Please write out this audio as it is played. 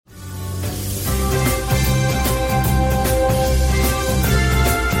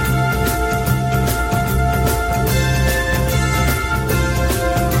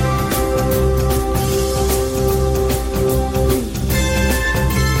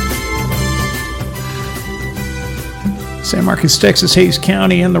San Marcos, Texas, Hays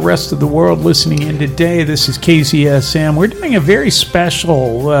County, and the rest of the world listening in today. This is KZSM. We're doing a very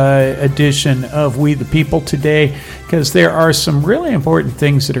special edition of We the People today because there are some really important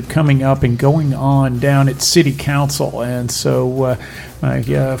things that are coming up and going on down at City Council. And so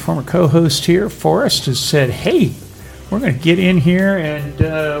my former co-host here, Forrest, has said, hey, we're going to get in here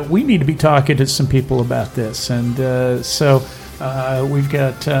and we need to be talking to some people about this. And so we've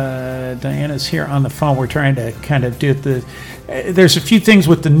got Diana's here on the phone. We're trying to kind of do there's a few things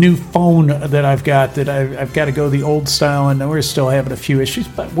with the new phone that I've got that I've got to go the old style, and we're still having a few issues,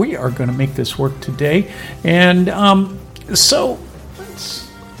 but we are going to make this work today. And so let's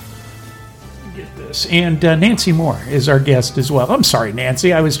get this. And Nancy Moore is our guest as well. I'm sorry,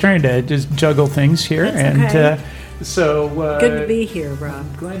 Nancy. I was trying to just juggle things here. That's okay. So good to be here,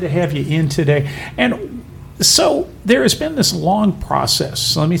 Rob. Glad to have you in today. And so there has been this long process.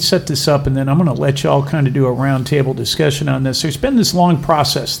 So let me set this up, and then I'm going to let you all kind of do a roundtable discussion on this. There's been this long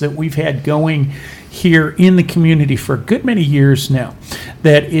process that we've had going here in the community for a good many years now.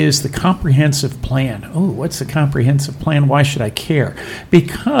 That is the comprehensive plan. Oh, what's the comprehensive plan? Why should I care?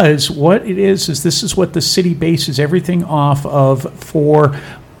 Because what it is this is what the city bases everything off of for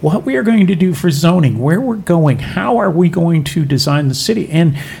what we are going to do for zoning, where we're going, how are we going to design the city.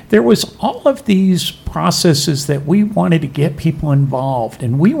 And there was all of these processes that we wanted to get people involved.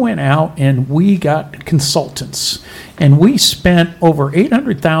 And we went out and we got consultants. And we spent over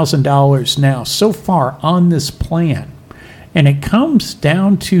 $800,000 now so far on this plan. And it comes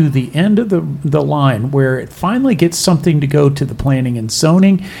down to the end of the line where it finally gets something to go to the planning and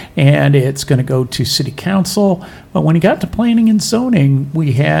zoning, and it's going to go to city council. But when it got to planning and zoning,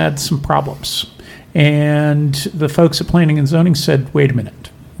 we had some problems. And the folks at planning and zoning said, wait a minute.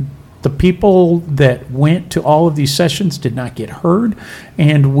 The people that went to all of these sessions did not get heard,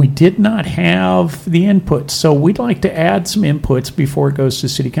 and we did not have the input. So we'd like to add some inputs before it goes to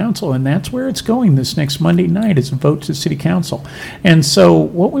City Council, and that's where it's going this next Monday night is a vote to City Council. And so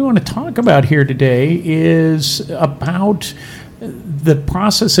what we want to talk about here today is about the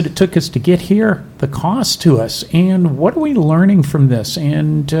process that it took us to get here, the cost to us, and what are we learning from this?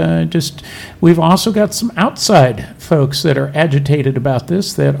 And we've also got some outside folks that are agitated about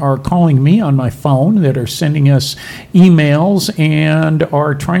this, that are calling me on my phone, that are sending us emails and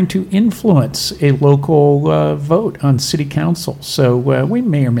are trying to influence a local vote on city council. So we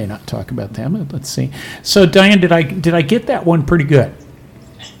may or may not talk about them. Let's see. So Diane, did I get that one pretty good?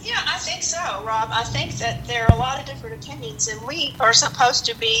 Yeah, I think so, Rob. I think that there are a lot of different opinions, and we are supposed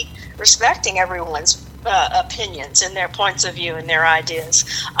to be respecting everyone's opinions and their points of view and their ideas.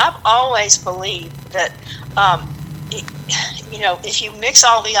 I've always believed that, if you mix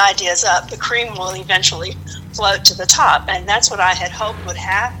all the ideas up, the cream will eventually float to the top, and that's what I had hoped would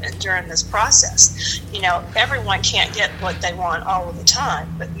happen during this process. Everyone can't get what they want all of the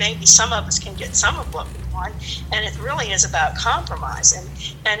time, but maybe some of us can get some of what we want, and it really is about compromise. And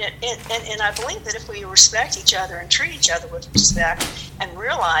I believe that if we respect each other and treat each other with respect and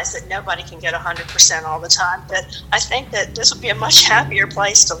realize that nobody can get 100% all the time, that I think that this would be a much happier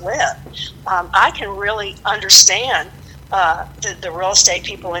place to live. I can really understand the real estate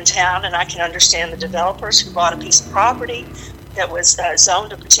people in town, and I can understand the developers who bought a piece of property that was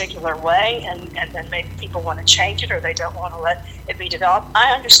zoned a particular way, and then maybe people want to change it or they don't want to let it be developed.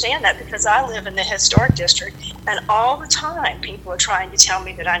 I understand that because I live in the historic district, and all the time people are trying to tell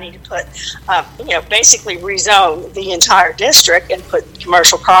me that I need to put, basically rezone the entire district and put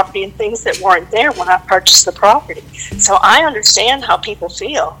commercial property and things that weren't there when I purchased the property. So I understand how people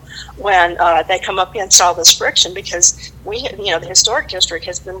feel when they come up against all this friction, because the historic district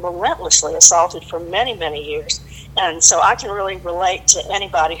has been relentlessly assaulted for many, many years. And so I can really relate to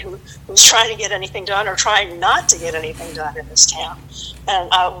anybody who's trying to get anything done or trying not to get anything done in this town. And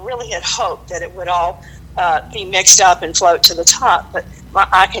I really had hoped that it would all be mixed up and float to the top. But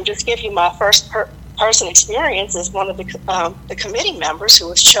I can just give you my first person experience as one of the committee members who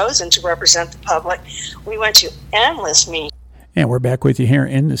was chosen to represent the public. We went to endless meetings. And we're back with you here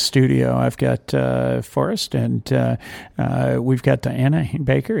in the studio. I've got Forrest, and we've got Diana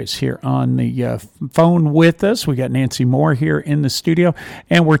Baker is here on the phone with us. We got Nancy Moore here in the studio,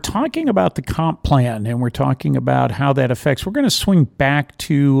 and we're talking about the comp plan, and we're talking about how that affects. We're going to swing back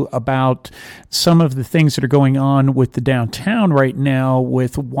to about some of the things that are going on with the downtown right now,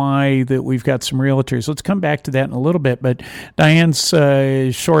 with why that we've got some realtors. Let's come back to that in a little bit, but Diane's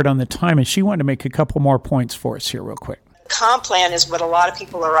short on the time, and she wanted to make a couple more points for us here real quick. Comp plan is what a lot of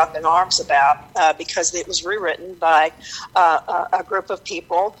people are up in arms about because it was rewritten by a group of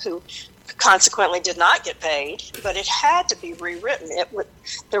people who consequently did not get paid, but it had to be rewritten.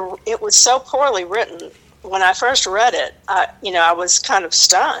 It was so poorly written when I first read it, I was kind of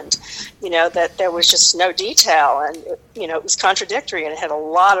stunned, that there was just no detail, and it was contradictory, and it had a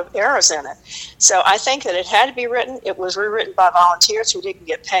lot of errors in it. So I think that it had to be written. It was rewritten by volunteers who didn't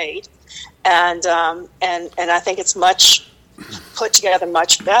get paid, and I think it's put together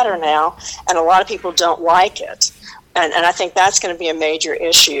much better now, and a lot of people don't like it, and I think that's going to be a major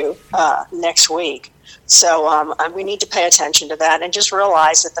issue next week. So we need to pay attention to that and just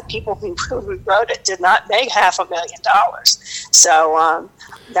realize that the people who wrote it did not make $500,000. So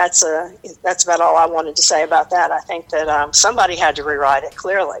that's about all I wanted to say about that. I think that somebody had to rewrite it,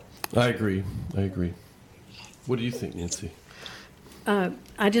 clearly. I agree. What do you think, Nancy?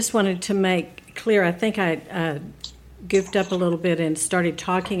 I just wanted to make clear, I think I goofed up a little bit and started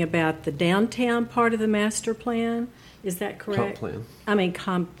talking about the downtown part of the master plan. Is that correct? Comp plan. I mean,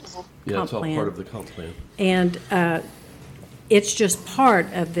 comp Yeah, it's all plan. part of the comp plan. And it's just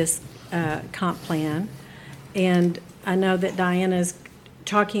part of this comp plan. And I know that Diana's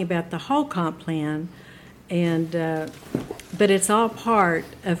talking about the whole comp plan, but it's all part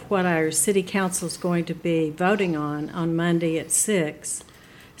of what our city council is going to be voting on Monday at 6,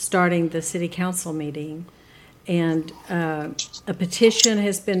 starting the city council meeting. And a petition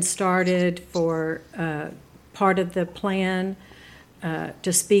has been started for part of the plan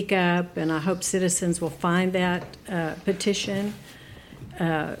to speak up, and I hope citizens will find that petition.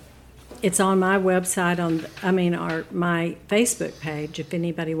 It's on my website, my Facebook page, if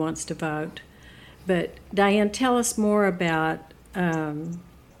anybody wants to vote. But Diane, tell us more about your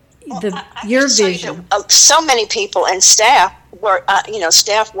vision. So many people and staff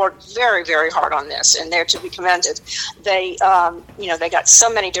worked very, very hard on this, and they're to be commended. They got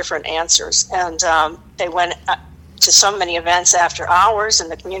so many different answers, and they went to so many events after hours,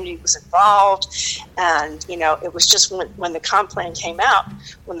 and the community was involved. And it was just when the comp plan came out,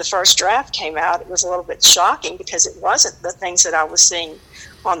 when the first draft came out, it was a little bit shocking because it wasn't the things that I was seeing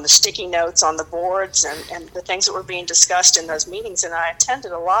on the sticky notes on the boards and the things that were being discussed in those meetings, and I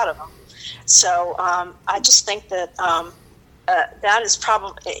attended a lot of them. So I just think that that is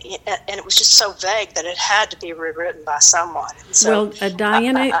probably, and it was just so vague that it had to be rewritten by someone. And so,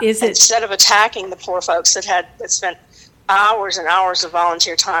 Diana, is it instead of attacking the poor folks that spent hours and hours of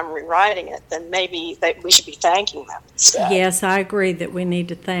volunteer time rewriting it, then maybe we should be thanking them instead. Yes, I agree that we need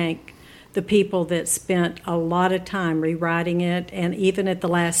to thank the people that spent a lot of time rewriting it. And even at the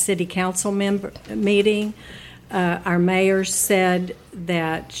last city council meeting, our mayor said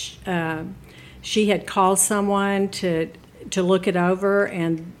that she had called someone to look it over,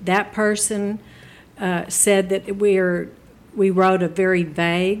 and that person said that we wrote a very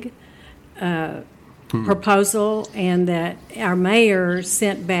vague proposal, and that our mayor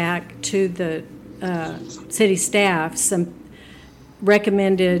sent back to the city staff some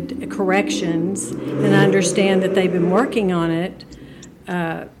recommended corrections, and I understand that they've been working on it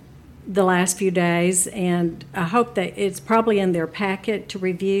the last few days, and I hope that it's probably in their packet to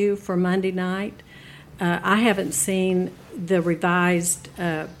review for Monday night. I haven't seen the revised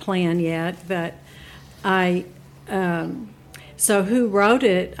plan yet, but so who wrote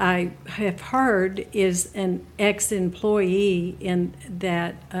it, I have heard, is an ex-employee in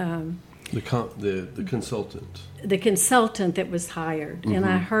that the consultant. The consultant that was hired, and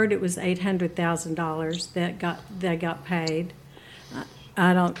I heard it was $800,000 that got paid.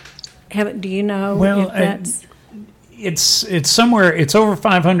 I don't have. Do you know if that's? It's somewhere. It's over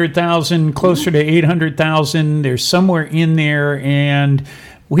 500,000, closer to 800,000. There's somewhere in there, and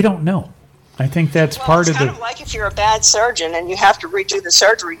we don't know. I think that's part of the. It's kind of like if you're a bad surgeon and you have to redo the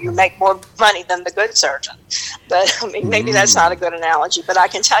surgery, you make more money than the good surgeon. But maybe that's not a good analogy. But I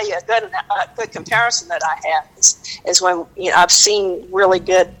can tell you a good comparison that I have is when I've seen really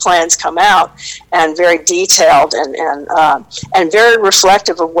good plans come out and very detailed and very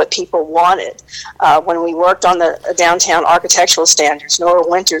reflective of what people wanted. When we worked on the downtown architectural standards, Nora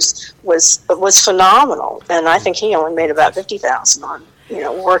Winters was phenomenal, and I think he only made about $50,000 on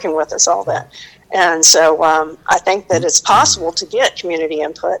working with us all that. And so I think that it's possible to get community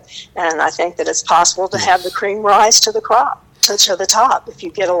input, and I think that it's possible to have the cream rise to the crop, to the top, if you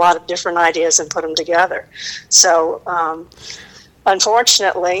get a lot of different ideas and put them together. So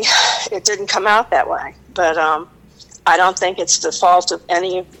unfortunately, it didn't come out that way. But I don't think it's the fault of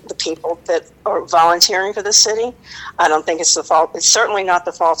any of the people that are volunteering for the city. I don't think it's the fault. It's certainly not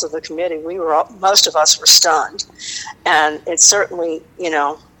the fault of the committee. Most of us were stunned, and it's certainly,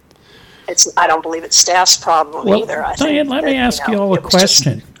 I don't believe it's staff's problem either. I Diane, let me ask you all a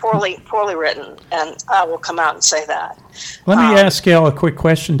question. Poorly written, and I will come out and say that. Let me ask you all a quick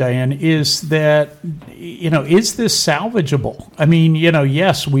question, Diane. Is that, is this salvageable? I mean,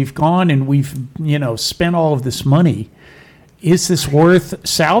 yes, we've gone and we've, spent all of this money. Is this worth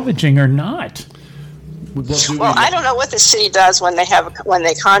salvaging or not? Well, I don't know what the city does when they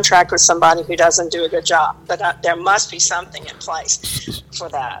contract with somebody who doesn't do a good job, but there must be something in place for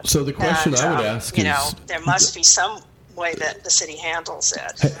that. So the question I would ask is, there must be some way that the city handles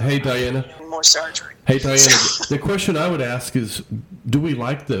it. Hey, Diana. More surgery. Hey, Diana. The question I would ask is, do we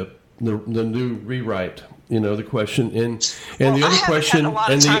like the new rewrite? The question, and the other question,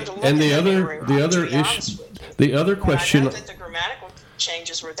 and the other issue, the other question. I know that the grammatical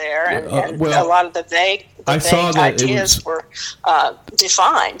changes were there, and a lot of the vague ideas were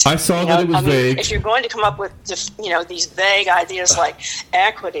defined. I saw that it was vague. If you're going to come up with these vague ideas like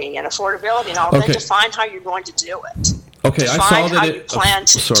equity and affordability and all, then define how you're going to do it. Okay, I saw that you plan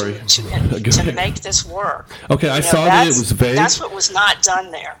to make this work. Okay, I saw that it was vague. That's what was not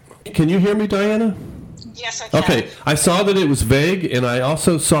done there. Can you hear me, Diana? Yes, I can. Okay, I saw that it was vague, and I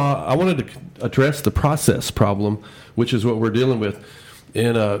also I wanted to address the process problem, which is what we're dealing with.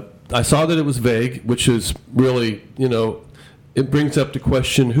 And I saw that it was vague, which is really, it brings up the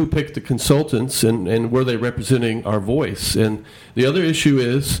question, who picked the consultants and were they representing our voice? And the other issue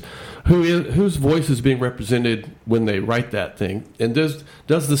is, whose voice is being represented when they write that thing? And does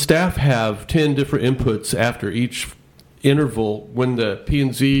the staff have 10 different inputs after each interval when the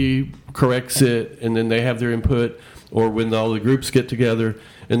P&Z corrects it and then they have their input, or when all the groups get together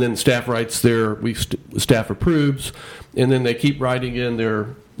and then staff writes staff approves, and then they keep writing in their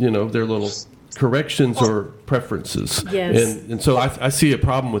little corrections or preferences. Yes. And so I see a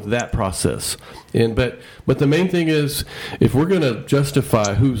problem with that process. But the main thing is, if we're going to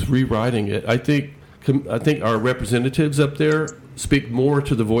justify who's rewriting it, I think our representatives up there speak more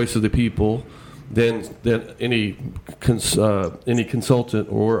to the voice of the people than any consultant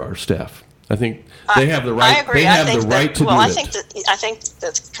or our staff. I think they have the right. I agree. They have the right to do it. I think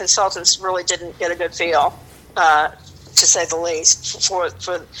that consultants really didn't get a good feel, to say the least, for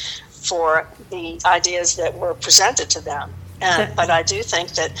the ideas that were presented to them. But I do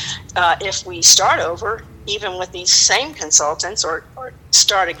think that if we start over, even with these same consultants, or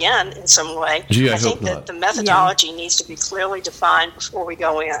start again in some way, I think that the methodology needs to be clearly defined before we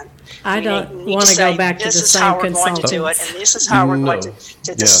go in. I don't want to go back to the same consultants. This is how we're going to do it, and this is how we're going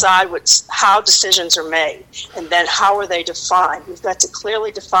to decide how decisions are made, and then how are they defined. We've got to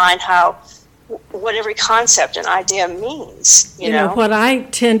clearly define what every concept and idea means. You know what I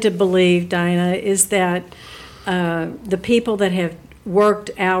tend to believe, Dinah, is that the people that have worked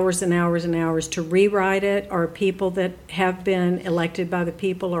hours and hours and hours to rewrite it are people that have been elected by the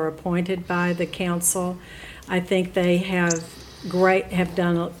people or appointed by the council. I think they have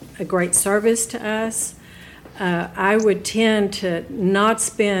done a great service to us. I would tend to not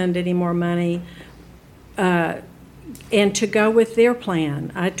spend any more money and to go with their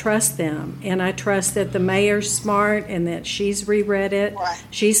plan. I trust them, and I trust that the mayor's smart and that she's reread it. Right.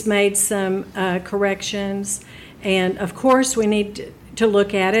 She's made some corrections, and of course we need to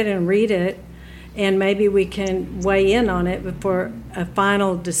look at it and read it, and maybe we can weigh in on it before a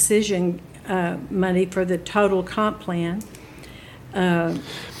final decision, money for the total comp plan.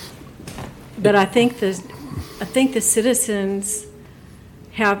 But I think the citizens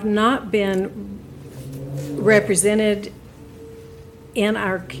have not been represented in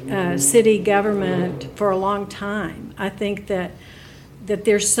our city government for a long time. I think that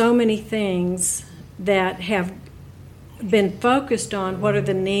there's so many things that have been focused on what are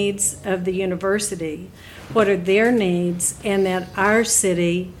the needs of the university, what are their needs, and that our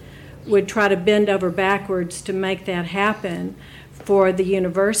city would try to bend over backwards to make that happen for the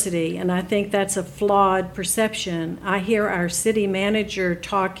university. And I think that's a flawed perception. I hear our city manager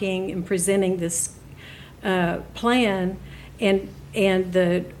talking and presenting this plan and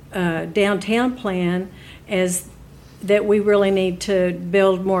the downtown plan as that we really need to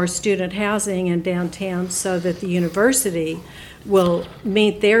build more student housing in downtown so that the university will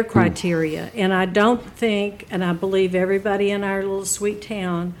meet their criteria. And I don't think, and I believe everybody in our little sweet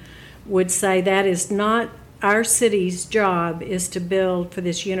town would say that is not our city's job, is to build for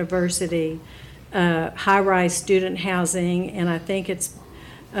this university high-rise student housing. And I think it's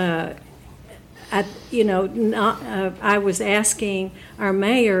I was asking our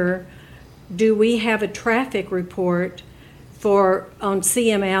mayor, do we have a traffic report on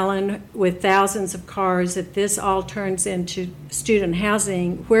CM Allen with thousands of cars, if this all turns into student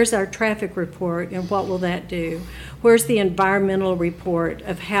housing, where's our traffic report and what will that do? Where's the environmental report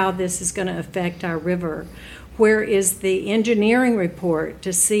of how this is going to affect our river? Where is the engineering report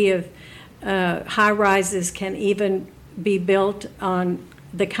to see if high rises can even be built on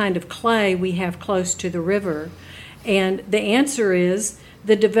the kind of clay we have close to the river? And the answer is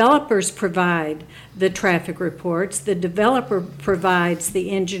the developers provide the traffic reports, the developer provides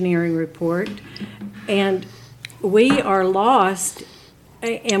the engineering report, and we are lost,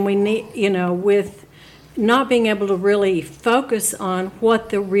 and we need, with not being able to really focus on what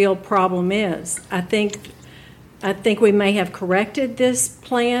the real problem is. I think we may have corrected this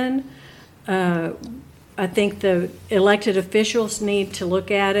plan. I think the elected officials need to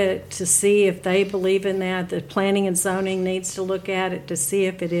look at it to see if they believe in that. The planning and zoning needs to look at it to see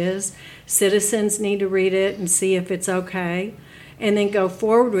if it is. Citizens need to read it and see if it's okay, and then go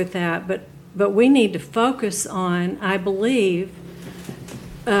forward with that. But we need to focus on, I believe,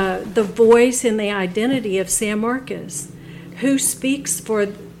 the voice and the identity of San Marcos. Who speaks for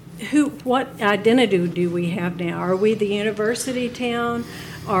what identity do we have now? Are we the university town?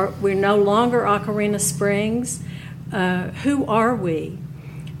 We're no longer Ocarina Springs. Who are we?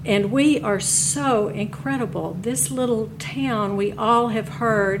 And we are so incredible. This little town, we all have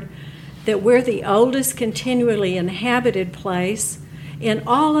heard that we're the oldest continually inhabited place in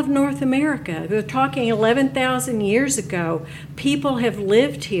all of North America. We're talking 11,000 years ago. People have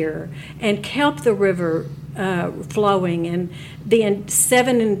lived here and kept the river flowing, and the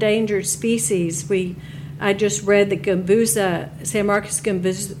 7 endangered species. I just read that San Marcos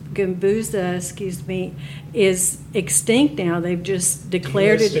Gambusa, is extinct now. They've just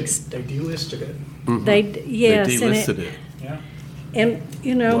declared it. They delisted it. Mm-hmm. They delisted it. Yeah. And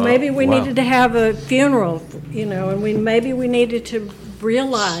maybe we needed to have a funeral. And maybe we needed to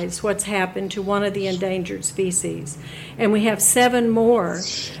realize what's happened to one of the endangered species, and we have 7 more.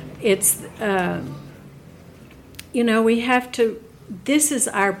 It's we have to. This is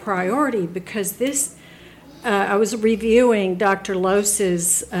our priority because this. I was reviewing Dr.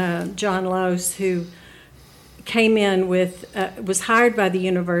 Lose's, John Lose, who came in was hired by the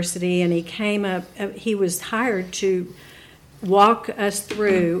university, and he was hired to walk us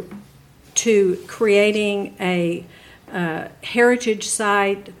through to creating a heritage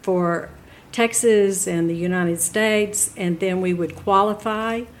site for Texas and the United States, and then we would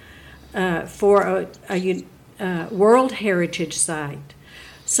qualify for a World Heritage Site.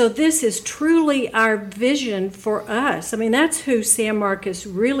 So this is truly our vision for us. I mean, that's who San Marcos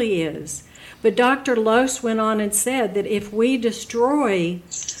really is. But Dr. Lose went on and said that if we destroy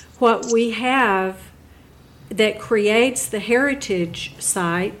what we have that creates the heritage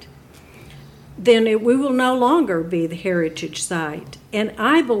site, then we will no longer be the heritage site. And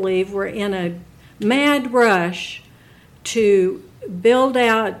I believe we're in a mad rush to build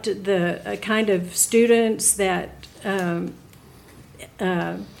out the kind of students that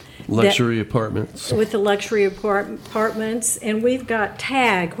luxury apartments. With the luxury apartments. And we've got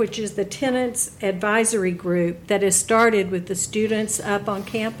TAG, which is the Tenants Advisory Group that has started with the students up on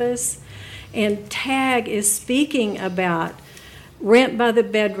campus. And TAG is speaking about rent by the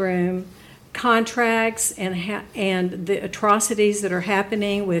bedroom, contracts, and the atrocities that are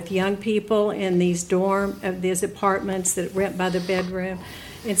happening with young people in these apartments that rent by the bedroom.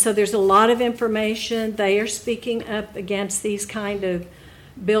 And so there's a lot of information. They are speaking up against these kind of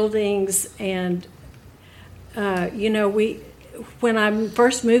buildings. And, when I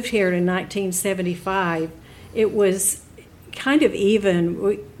first moved here in 1975, it was kind of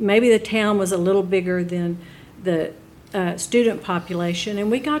even. Maybe the town was a little bigger than the student population,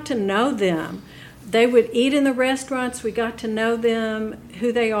 and we got to know them. They would eat in the restaurants. We got to know them,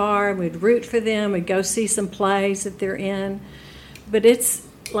 who they are. We'd root for them. We'd go see some plays that they're in. But it's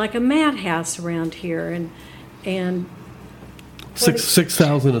like a madhouse around here, and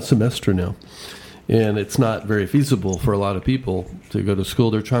 6,000 a semester now, and it's not very feasible for a lot of people to go to school.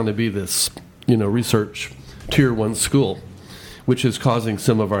 They're trying to be this, research tier 1 school, which is causing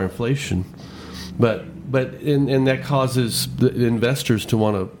some of our inflation, but that causes the investors to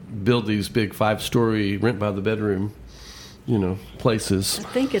want to build these big 5-story rent by the bedroom places. I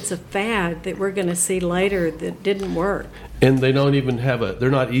think it's a fad that we're going to see later that didn't work. And they don't even they're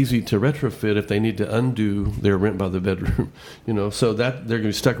not easy to retrofit if they need to undo their rent by the bedroom, so that they're going to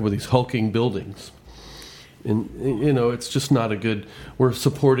be stuck with these hulking buildings. And, it's just not we're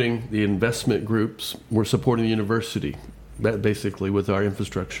supporting the investment groups, we're supporting the university, basically, with our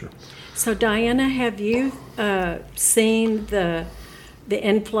infrastructure. So Diana, have you seen the the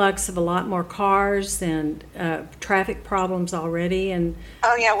influx of a lot more cars and traffic problems already. And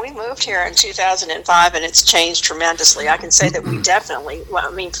Oh, yeah, we moved here in 2005, and it's changed tremendously. I can say that we definitely, well,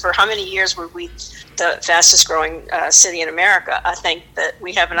 I mean, for how many years were we the fastest growing city in America? I think that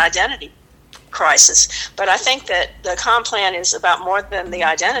we have an identity crisis. But I think that the comp plan is about more than the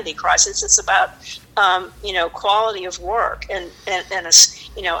identity crisis. It's about, quality of work and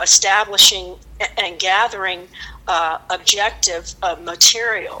establishing and gathering objective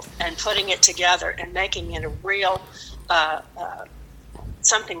material and putting it together and making it a real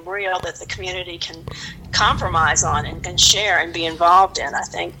something real that the community can compromise on and share and be involved in. I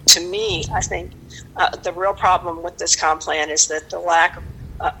think the real problem with this comp plan is that the lack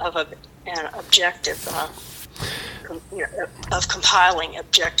of an objective of compiling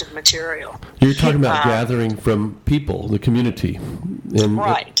objective material. You're talking about gathering from people, the community, and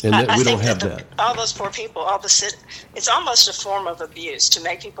right. And I we think don't have that. All those poor people, it's almost a form of abuse to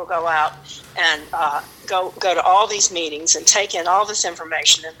make people go out and go to all these meetings and take in all this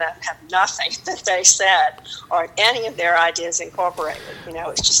information and then have nothing that they said or any of their ideas incorporated.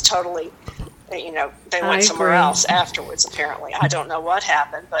 It's just totally, they went somewhere else afterwards. Apparently, I don't know what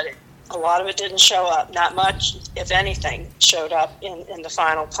happened, but a lot of it didn't show up. Not much, if anything, showed up in the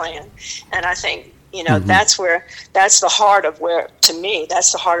final plan. And I think, that's the heart of where, to me,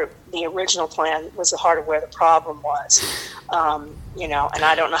 that's the heart of the original plan, was the heart of where the problem was. And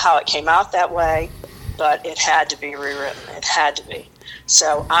I don't know how it came out that way, but it had to be rewritten. It had to be.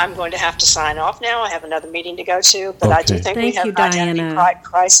 So I'm going to have to sign off now. I have another meeting to go to, but I do think we have an identity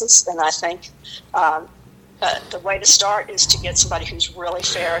crisis, and I think the way to start is to get somebody who's really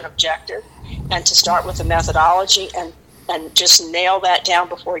fair and objective, and to start with a methodology and just nail that down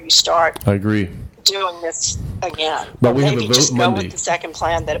before you start. I agree. Doing this again, but we maybe have a vote just Monday. Go with the second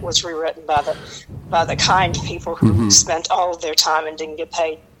plan that it was rewritten by the kind people who spent all of their time and didn't get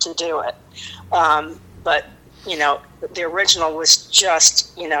paid to do it. But the original was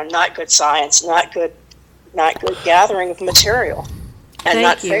just not good science, not good gathering of material, and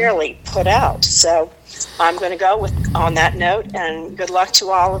not fairly put out. So I'm going to go on that note, and good luck to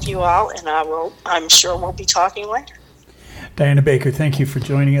all of you all, and I'm sure we'll be talking later. Diana Baker, thank you for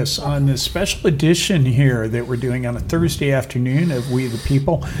joining us on this special edition here that we're doing on a Thursday afternoon of We the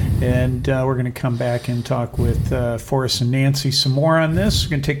People. And we're going to come back and talk with Forrest and Nancy some more on this. We're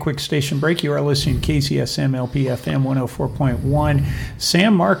going to take a quick station break. You are listening to KZSM LP-FM 104.1,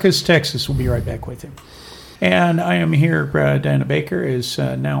 San Marcos, Texas. We'll be right back with you. And I am here, Diana Baker is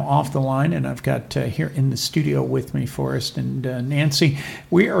now off the line, and I've got here in the studio with me Forrest and Nancy.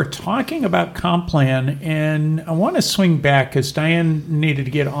 We are talking about comp plan, and I want to swing back because Diane needed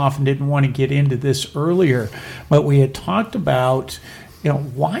to get off and didn't want to get into this earlier, but we had talked about,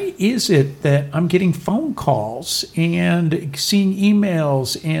 why is it that I'm getting phone calls and seeing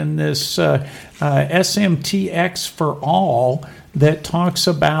emails in this SMTX for all that talks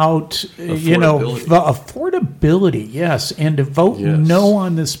about, affordability, yes, and to vote no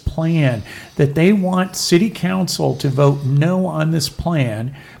on this plan, that they want city council to vote no on this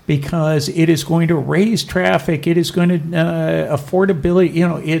plan because it is going to raise traffic, it is going to, affordability,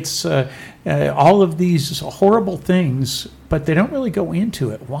 it's all of these horrible things, but they don't really go into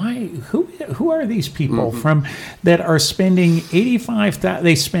it. Why? Who are these people from that are spending $85,000?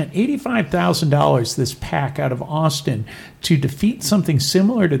 They spent $85,000 this PAC out of Austin to defeat something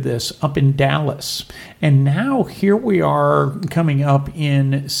similar to this up in Dallas, and now here we are coming up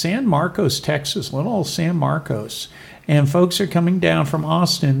in San Marcos, Texas, little old San Marcos. And folks are coming down from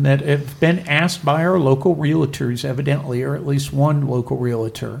Austin that have been asked by our local realtors, evidently, or at least one local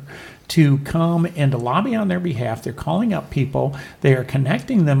realtor, to come and to lobby on their behalf. They're calling up people. They are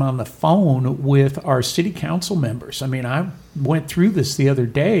connecting them on the phone with our city council members. I mean, I went through this the other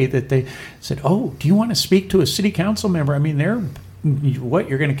day that they said, oh, do you want to speak to a city council member? I mean, what,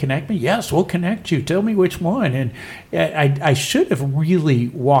 you're going to connect me? Yes, we'll connect you. Tell me which one. And I should have really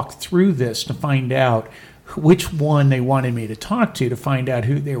walked through this to find out which one they wanted me to talk to find out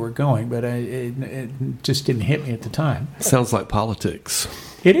who they were going, but it just didn't hit me at the time. Sounds like politics.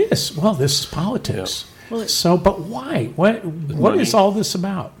 It is. Well, this is politics. Yeah. Well, but why? What is all this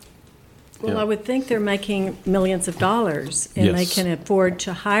about? Well, I would think they're making millions of dollars, and they can afford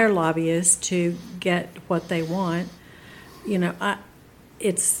to hire lobbyists to get what they want.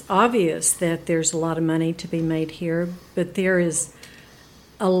 It's obvious that there's a lot of money to be made here, but there is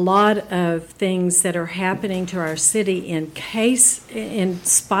a lot of things that are happening to our city in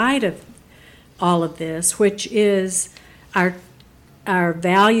spite of all of this, which is our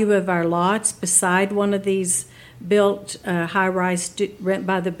value of our lots beside one of these built high-rise rent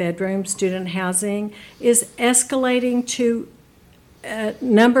by the bedroom student housing is escalating to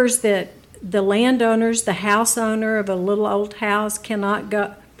numbers that the landowners, the house owner of a little old house cannot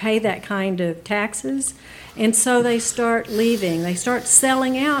pay that kind of taxes. And so they start leaving. They start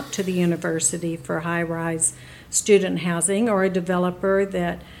selling out to the university for high-rise student housing, or a developer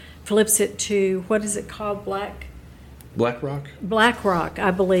that flips it to, what is it called, BlackRock? BlackRock,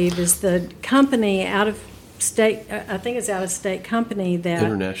 I believe, is the company out of state, I think it's out of state company that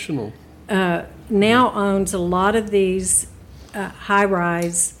International. now owns a lot of these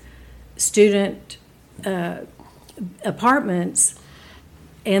high-rise student apartments,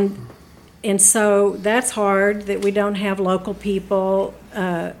 and so that's hard that we don't have local people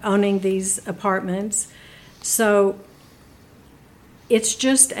owning these apartments. So it's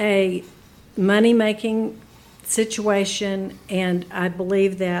just a money-making situation, and I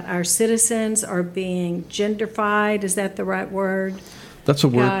believe that our citizens are being gentrified. Is that the right word? That's a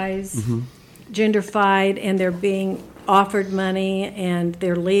word. Guys, gentrified, and they're being offered money, and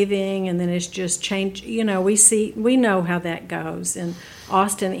they're leaving, and then it's just changed. You know, we know how that goes. In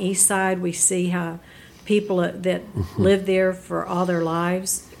Austin East Side, we see how people that lived there for all their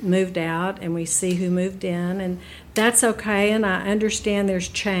lives moved out, and we see who moved in, and that's okay, and I understand there's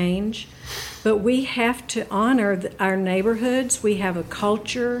change, but we have to honor our neighborhoods. We have a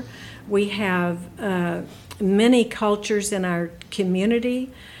culture. We have many cultures in our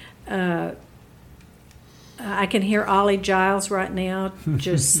community. I can hear Ollie Giles right now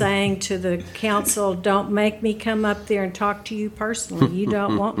just saying to the council, don't make me come up there and talk to you personally. You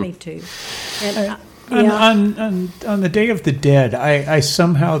don't want me to. And on the Day of the Dead, I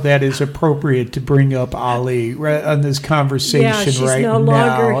somehow that is appropriate to bring up Ali on this conversation yeah, she's right no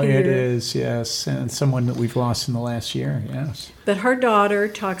now. Longer here. It is, yes, and someone that we've lost in the last year, yes. But her daughter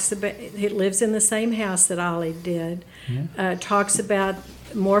talks about, it lives in the same house that Ollie did, talks about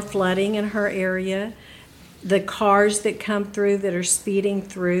more flooding in her area, the cars that come through that are speeding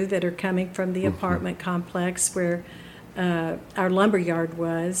through that are coming from the apartment complex where our lumberyard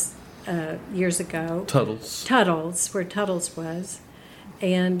was years ago. Tuttle's, where Tuttle's was.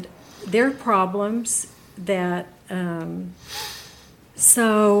 And there are problems that,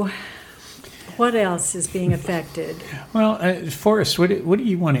 so what else is being affected? Well, Forrest, what do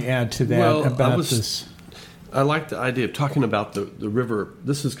you want to add to that about this? I like the idea of talking about the river.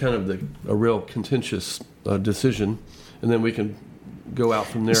 This is kind of a real contentious decision, and then we can go out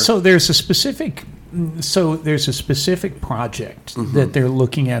from there. So there's a specific project that they're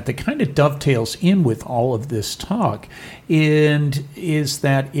looking at that kind of dovetails in with all of this talk, and is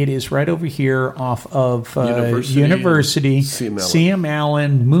that it is right over here off of University, CM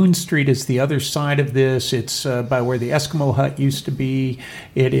Allen. Moon Street is the other side of this. It's by where the Eskimo hut used to be.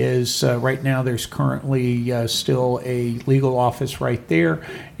 It is right now there's currently still a legal office right there,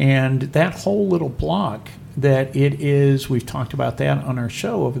 and that whole little block that it is, we've talked about that on our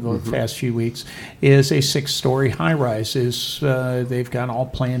show over the past few weeks, is a 6-story high-rise. They've got all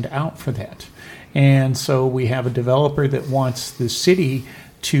planned out for that. And so we have a developer that wants the city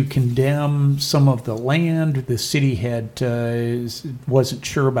to condemn some of the land. The city wasn't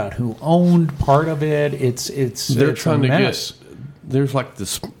sure about who owned part of it. They're trying to get, there's like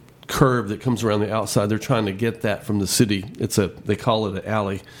this curve that comes around the outside. They're trying to get that from the city. They call it an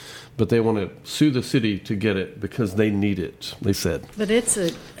alley. But they want to sue the city to get it because they need it, they said. But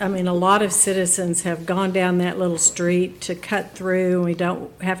a lot of citizens have gone down that little street to cut through, and we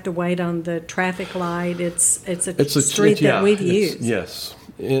don't have to wait on the traffic light. It's a street that we've used. Yes.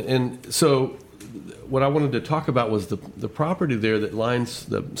 And so what I wanted to talk about was the property there that lines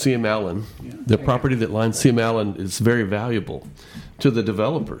the CM Allen. The property that lines CM Allen is very valuable to the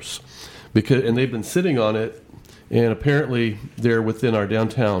developers, and they've been sitting on it. And apparently they're within our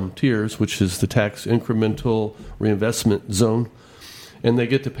downtown tiers, which is the tax incremental reinvestment zone. And they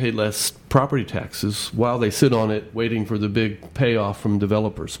get to pay less property taxes while they sit on it waiting for the big payoff from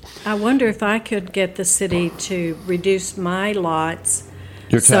developers. I wonder if I could get the city to reduce my lots.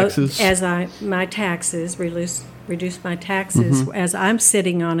 Your taxes? Reduce my taxes as I'm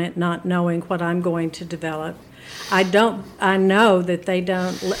sitting on it, not knowing what I'm going to develop. I know that they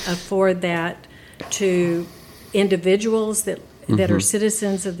don't afford that to individuals that are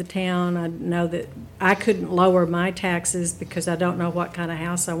citizens of the town. I know that I couldn't lower my taxes because I don't know what kind of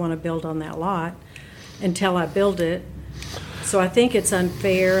house I want to build on that lot until I build it. So I think it's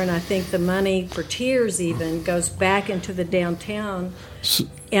unfair, and I think the money for tiers even goes back into the downtown.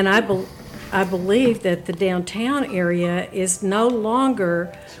 And I believe that the downtown area is no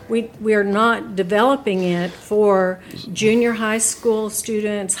longer, we are not developing it for junior high school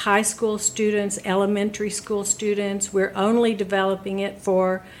students, high school students, elementary school students. We're only developing it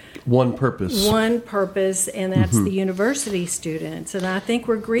for one purpose, and that's the university students. And I think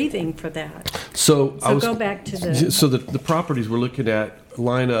we're grieving for that. So go back to the... So the properties we're looking at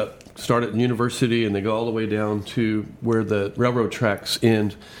line up, start at the university, and they go all the way down to where the railroad tracks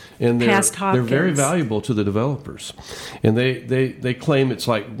end. And they're very valuable to the developers. And they claim it's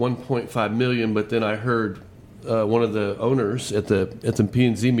like $1.5 million, but then I heard one of the owners at the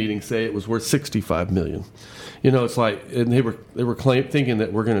P&Z meeting say it was worth $65 million. You know, it's like, and they were thinking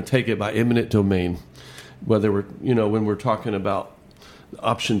that we're going to take it by eminent domain. Whether we're, when we're talking about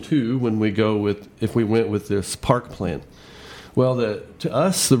option 2, if we went with this park plan. Well, to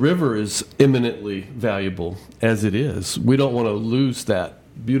us, the river is eminently valuable as it is. We don't want to lose that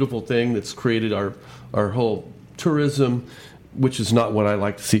beautiful thing that's created our whole tourism, which is not what I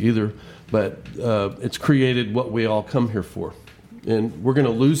like to see either, but it's created what we all come here for. And we're going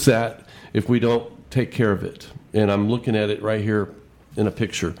to lose that if we don't take care of it. And I'm looking at it right here in a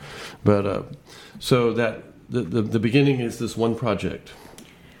picture. But so that the beginning is this one project.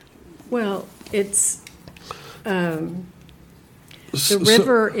 Well, it's... The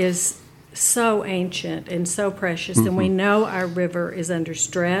river is so ancient and so precious, and we know our river is under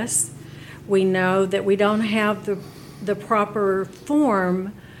stress. We know that we don't have the proper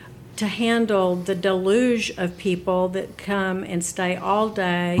form to handle the deluge of people that come and stay all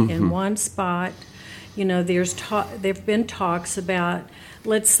day in one spot. There've been talks about,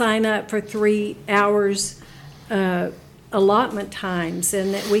 let's sign up for 3 hours allotment times,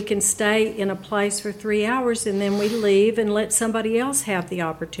 and that we can stay in a place for 3 hours and then we leave and let somebody else have the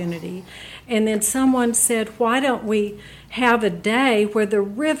opportunity. And then someone said, why don't we have a day where the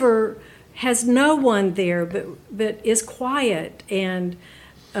river has no one there but is quiet, and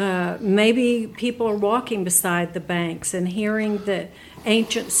maybe people are walking beside the banks and hearing the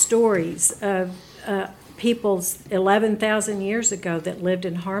ancient stories of peoples 11,000 years ago that lived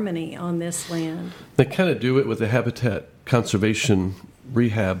in harmony on this land. They kind of do it with the habitat conservation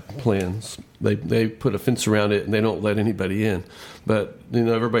rehab plans. They put a fence around it and they don't let anybody in. But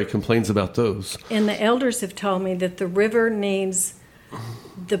everybody complains about those. And the elders have told me that the river needs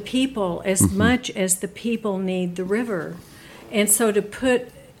the people as much as the people need the river. And so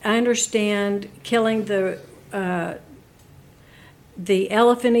I understand killing the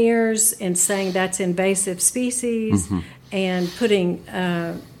elephant ears and saying that's invasive species, and putting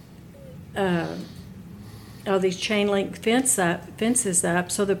these chain link fences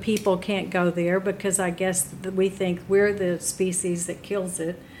up so the people can't go there, because I guess we think we're the species that kills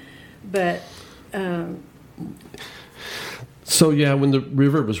it. But so yeah, when the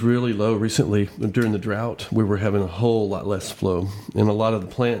river was really low recently during the drought, we were having a whole lot less flow, and a lot of the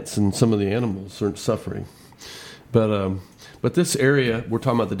plants and some of the animals are suffering. But this area, we're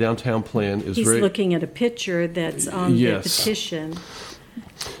talking about the downtown plan, is He's looking at a picture that's on the petition.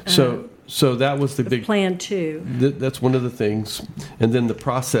 So that was the big plan too. That's one of the things, and then the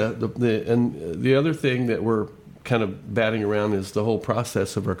process. And the other thing that we're kind of batting around is the whole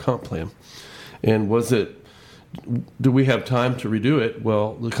process of our comp plan. And do we have time to redo it?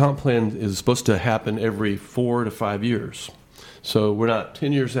 Well, the comp plan is supposed to happen every 4 to 5 years. So we're not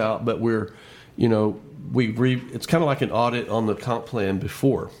 10 years out, but we're, it's kind of like an audit on the comp plan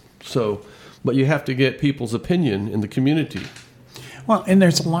before. So, but you have to get people's opinion in the community. Well, and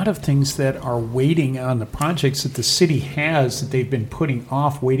there's a lot of things that are waiting on the projects that the city has that they've been putting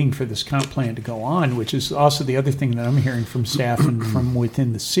off, waiting for this comp plan to go on, which is also the other thing that I'm hearing from staff and from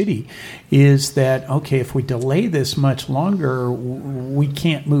within the city, is that, okay, if we delay this much longer, we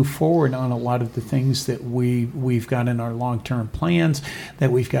can't move forward on a lot of the things that we've got in our long-term plans,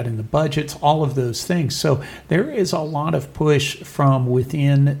 that we've got in the budgets, all of those things. So there is a lot of push from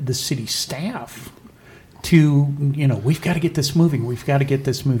within the city staff to, we've got to get this moving. We've got to get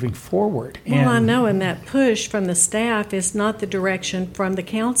this moving forward. Well, I know, and that push from the staff is not the direction from the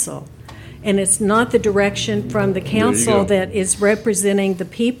council. And it's not the direction from the council that is representing the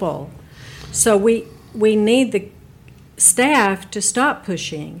people. So we need the staff to stop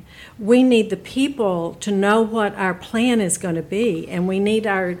pushing. We need the people to know what our plan is going to be. And we need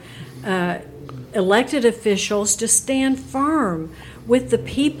our elected officials to stand firm with the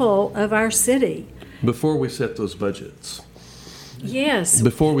people of our city. Before we set those budgets. Yes.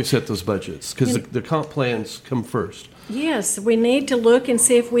 Before we set those budgets, because the comp plans come first. Yes, we need to look and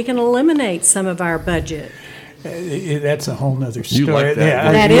see if we can eliminate some of our budget. That's a whole nother story. You like that?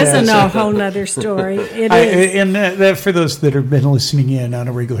 Yeah, That is yes. a whole nother story. It is. And that for those that have been listening in on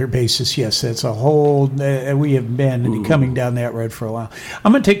a regular basis, yes, that's a whole. We have been coming down that road for a while.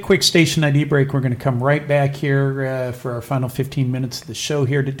 I'm going to take a quick station ID break. We're going to come right back here for our final 15 minutes of the show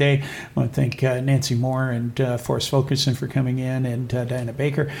here today. I want to thank Nancy Moore and Forrest Fulkerson for coming in, and Diana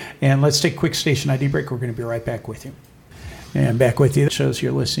Baker. And let's take a quick station ID break. We're going to be right back with you. And back with you. The shows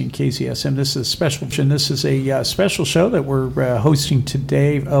you're listening to KZSM. This is a special. This is a special show that we're hosting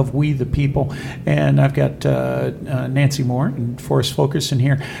today of We the People, and I've got Nancy Moore and Forrest Fulkerson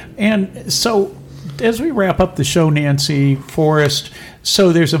here. And so, as we wrap up the show, Nancy, Forrest,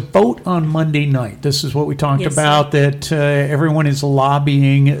 so there's a vote on Monday night. This is what we talked about. That everyone is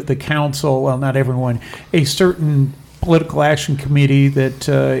lobbying the council. Well, not everyone. A certain political action committee that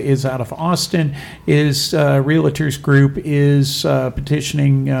is out of Austin, is realtors group, is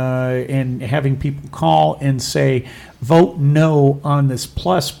petitioning and having people call and say, vote no on this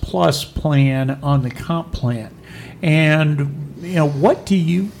plus plan on the comp plan. And what do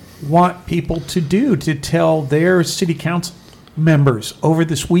you want people to do to tell their city council members over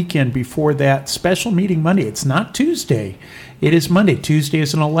this weekend before that special meeting Monday? It's not Tuesday. It is Monday. Tuesday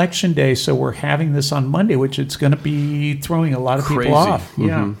is an election day, so we're having this on Monday, which it's going to be throwing a lot of people off. Mm-hmm.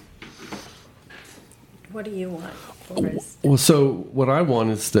 Yeah. What do you want, Forrest? Well, so what I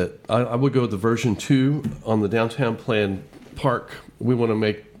want is that I would go with the version 2 on the downtown plan park. We want to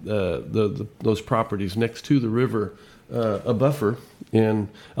make those properties next to the river a buffer, and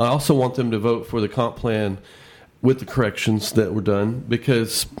I also want them to vote for the comp plan with the corrections that were done,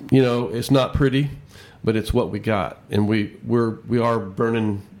 because it's not pretty, but it's what we got, and we are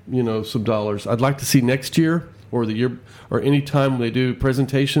burning some dollars. I'd like to see next year or the year or any time they do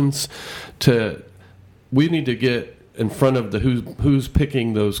presentations we need to get in front of the who's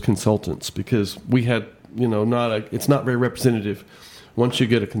picking those consultants, because we had it's not very representative once you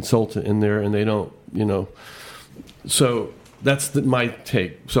get a consultant in there and they don't so that's my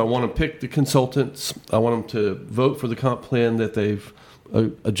take. So I want to pick the consultants. I want them to vote for the comp plan that they've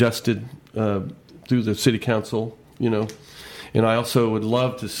adjusted through the city council, and I also would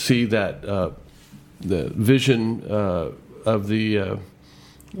love to see that the vision of the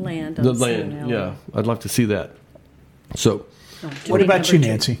Land. The land, yeah. I'd like to see that. So, What about you,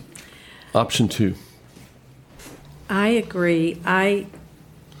 Nancy? Option 2. I agree. I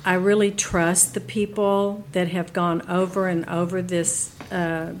really trust the people that have gone over and over this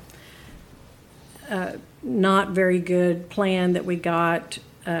not very good plan that we got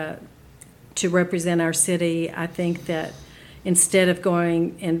to represent our city. I think that instead of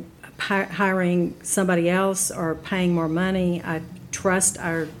going and hiring somebody else or paying more money, I trust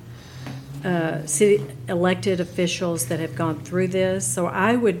our city elected officials that have gone through this. So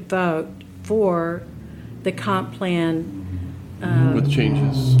I would vote for the comp plan with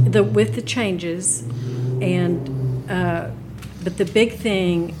changes. With the changes, and but the big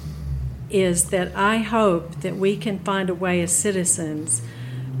thing is that I hope that we can find a way as citizens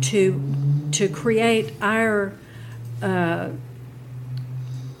to create our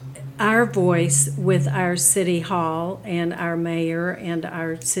voice with our city hall and our mayor and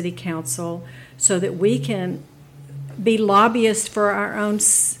our city council, so that we can be lobbyists for our own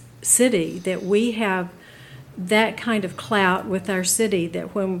city, that we have that kind of clout with our city,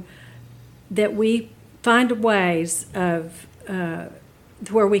 that we find ways of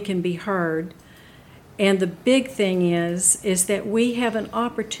where we can be heard. And the big thing is that we have an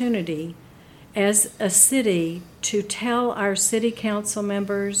opportunity as a city to tell our city council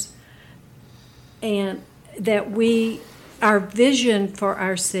members and that our vision for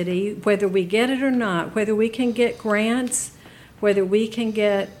our city, whether we get it or not, whether we can get grants, whether we can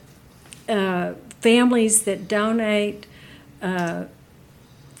get families that donate,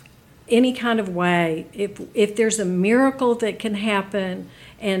 any kind of way, if there's a miracle that can happen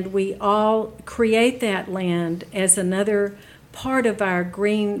and we all create that land as another part of our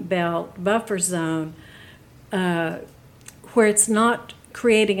green belt buffer zone, where it's not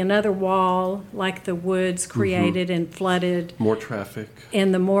creating another wall like the woods created and flooded. More traffic.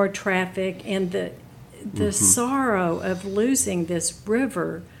 And the more traffic and the sorrow of losing this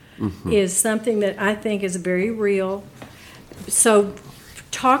river is something that I think is very real. So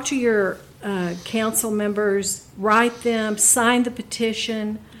talk to your council members, write them, sign the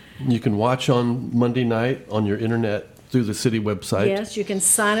petition. You can watch on Monday night on your internet through the city website. Yes, you can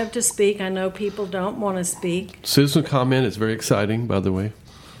sign up to speak. I know people don't want to speak. Citizen comment is very exciting, by the way.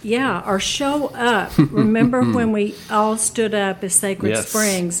 Yeah, or show up. Remember when we all stood up as Sacred Yes.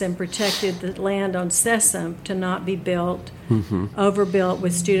 Springs and protected the land on Sessom to not be built, overbuilt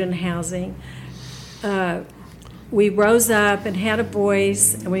with student housing? we rose up and had a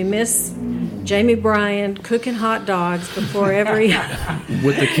voice, and we miss Jamie Bryan cooking hot dogs before every.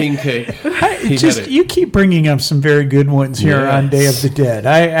 With the king cake. You keep bringing up some very good ones here on Day of the Dead.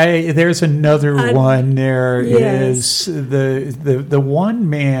 There's another one. There is the one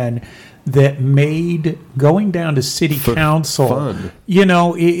man that made going down to city council fun.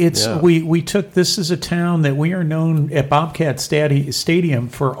 We took this as a town that we are known at Bobcat Stadium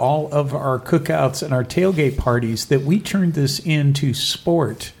for all of our cookouts and our tailgate parties, that we turned this into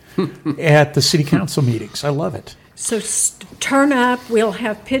sport at the city council meetings. I love it. So turn up. We'll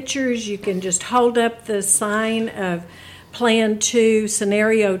have pictures. You can just hold up the sign of Plan 2,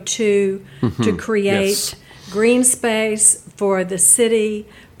 Scenario 2 to create green space for the city,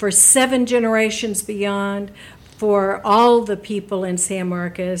 for 7 generations beyond, for all the people in San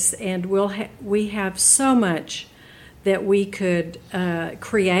Marcos. And we have so much that we could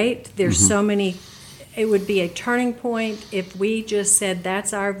create. There's so many. It would be a turning point if we just said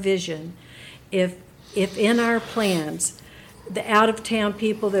that's our vision. If in our plans, the out-of-town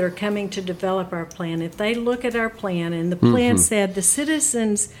people that are coming to develop our plan, if they look at our plan and the plan said the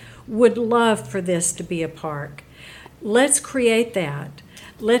citizens would love for this to be a park, let's create that.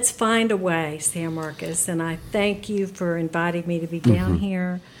 Let's find a way, San Marcos. And I thank you for inviting me to be down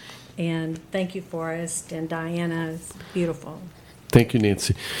here. And thank you, Forrest and Diana. It's beautiful. Thank you,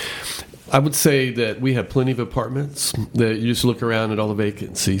 Nancy. I would say that we have plenty of apartments that you just look around at all the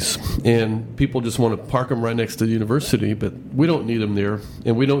vacancies, and people just want to park them right next to the university, but we don't need them there,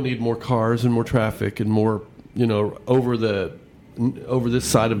 and we don't need more cars and more traffic and more, over this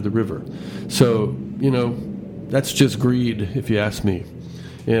side of the river. So, that's just greed, if you ask me.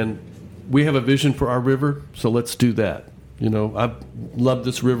 And we have a vision for our river, so let's do that. I've loved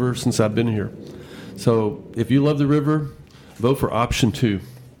this river since I've been here. So if you love the river, vote for option 2.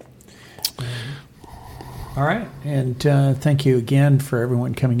 All right, and thank you again for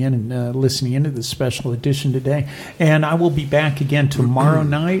everyone coming in and listening into this special edition today. And I will be back again tomorrow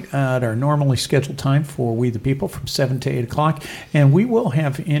night at our normally scheduled time for We the People from 7 to 8 o'clock. And we will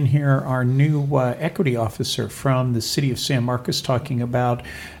have in here our new equity officer from the city of San Marcos talking about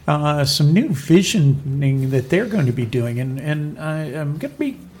some new visioning that they're going to be doing. And I'm going to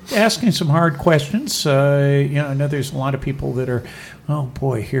be asking some hard questions. I know there's a lot of people that are, oh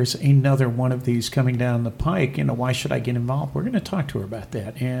boy, here's another one of these coming down the pike. Why should I get involved? We're going to talk to her about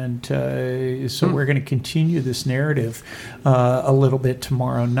that. And so we're going to continue this narrative a little bit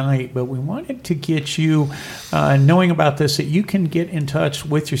tomorrow night. But we wanted to get you knowing about this, that you can get in touch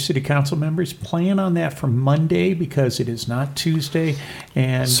with your city council members. Plan on that for Monday, because it is not Tuesday.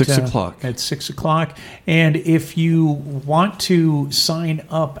 And 6 o'clock. At 6 o'clock. And if you want to sign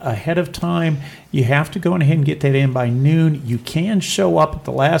up ahead of time, you have to go ahead and get that in by noon. You can show up at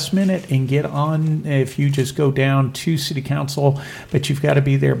the last minute and get on if you just go down to City Council, but you've got to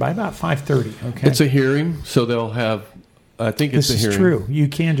be there by about 5:30. Okay, it's a hearing, so they'll have. I think it's a hearing. This is true. You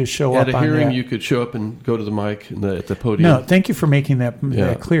can just show up at a hearing. On you could show up and go to the mic at the podium. No, thank you for making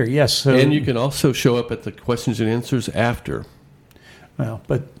that clear. Yes, so, and you can also show up at the questions and answers after. Well,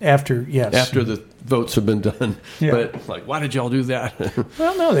 but after after the votes have been done. Yeah. But why did y'all do that?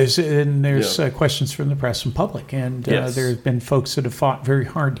 Well, no, there's questions from the press and public, and there's been folks that have fought very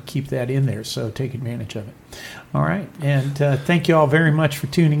hard to keep that in there. So take advantage of it. All right, and thank you all very much for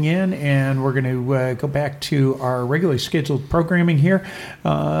tuning in, and we're going to go back to our regularly scheduled programming here,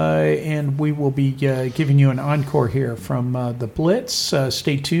 and we will be giving you an encore here from the Blitz.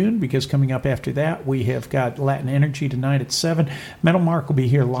 Stay tuned, because coming up after that, we have got Latin Energy tonight at 7. Metal Mark will be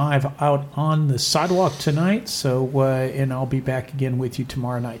here live out on the sidewalk tonight, so and I'll be back again with you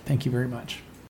tomorrow night. Thank you very much.